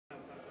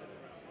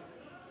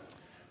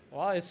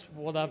Well, it's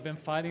what I've been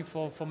fighting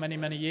for many,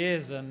 many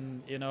years,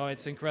 and you know,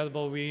 it's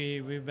incredible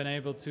we've been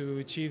able to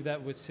achieve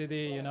that with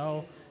City. You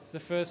know, it's the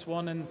first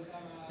one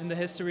in the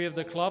history of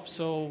the club,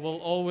 so we'll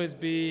always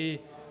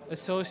be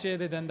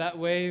associated in that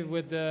way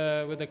with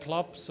the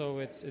club. So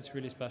it's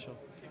really special.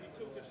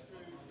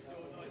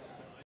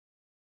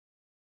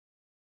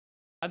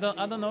 I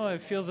don't know.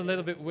 It feels a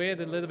little bit weird,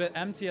 a little bit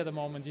empty at the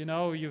moment. You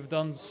know, you've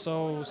done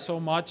so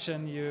much,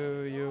 and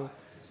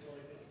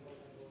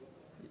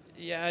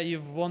yeah,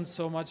 you've won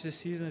so much this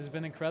season. It's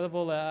been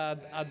incredible.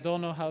 I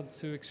don't know how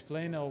to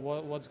explain or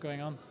what's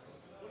going on.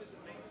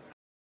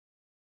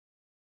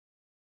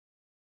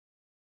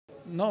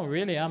 No,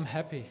 really, I'm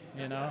happy.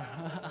 You know,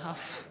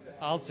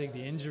 I'll take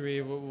the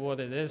injury, what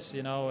it is.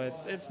 You know,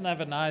 it's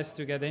never nice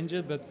to get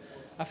injured, but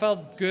I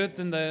felt good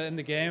in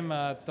the game.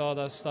 I thought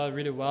I started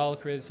really well,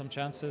 created some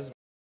chances.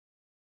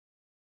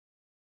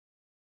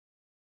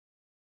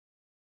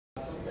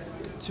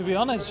 To be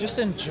honest, just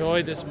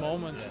enjoy this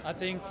moment. I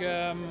think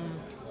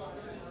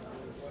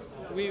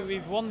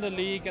we've won the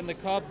league and the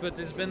cup, but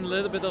it's been a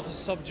little bit of a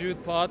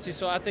subdued party.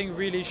 So I think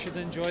really should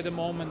enjoy the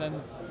moment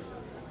and,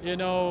 you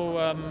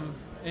know,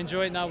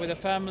 enjoy it now with the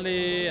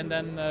family. And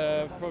then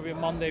probably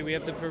Monday we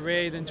have the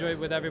parade. Enjoy it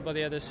with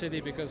everybody at the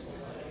city because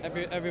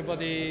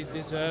everybody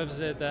deserves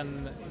it,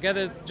 and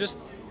just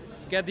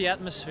get the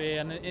atmosphere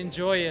and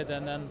enjoy it,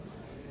 and then.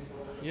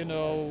 You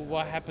know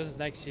what happens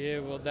next year.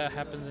 Well, that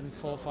happens in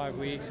 4 or 5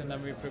 weeks, and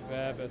then we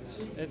prepare. But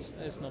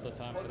it's not the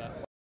time for that.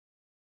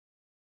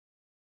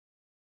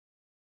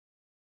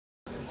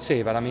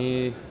 Sí, para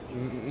mí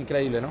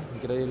increíble, ¿no?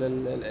 Increíble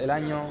el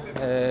año,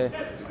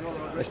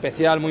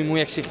 especial, muy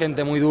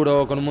exigente, muy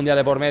duro, con un mundial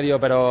de por medio,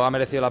 pero ha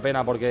merecido la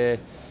pena porque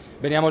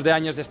veníamos de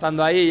años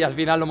estando ahí y al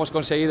final lo hemos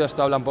conseguido.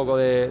 Esto habla un poco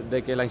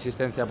de que la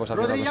insistencia pues al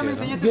final lo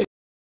consigue, ¿no?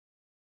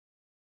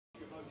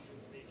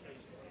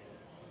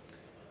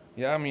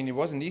 Yeah, I mean, it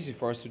wasn't easy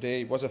for us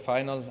today. It was a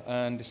final,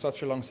 and it's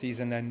such a long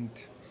season, and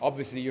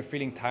obviously you're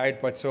feeling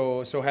tired, but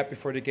so happy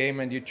for the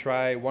game, and you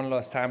try one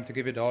last time to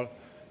give it all.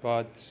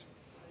 But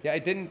yeah,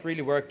 it didn't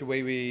really work the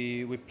way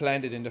we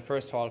planned it in the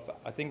first half.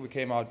 I think we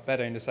came out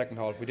better in the second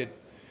half. We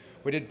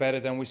did better,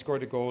 then we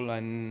scored a goal,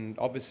 and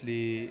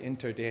obviously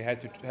Inter, they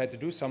had to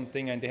do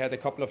something, and they had a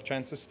couple of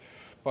chances,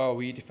 but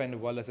we defended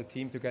well as a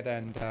team together,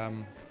 and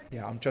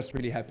yeah, I'm just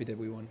really happy that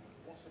we won.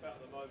 What's about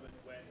the moment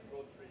when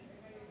Rodri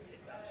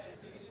hit that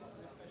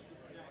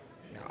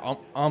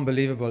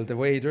Unbelievable. The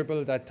way he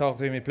dribbled, I talked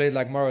to him, he played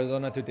like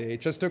Maradona today. He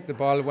just took the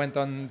ball, went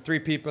on 3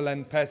 people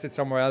and passed it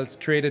somewhere else,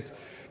 created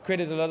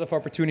a lot of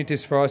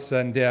opportunities for us,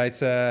 and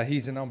yeah,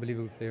 he's an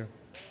unbelievable player.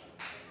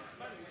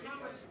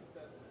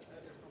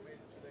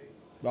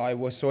 It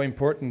was so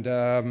important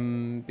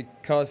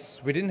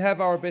because we didn't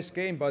have our best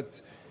game,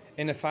 but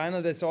in a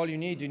final, that's all you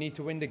need. You need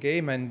to win the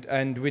game,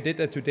 and we did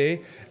that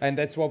today, and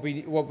that's what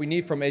we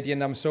need from Eddie.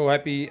 And I'm so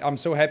happy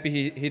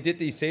he did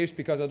these saves,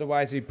 because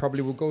otherwise he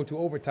probably would go to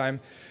overtime.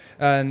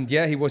 And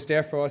yeah, he was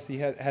there for us. He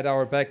had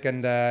our back,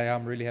 and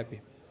I'm really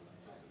happy.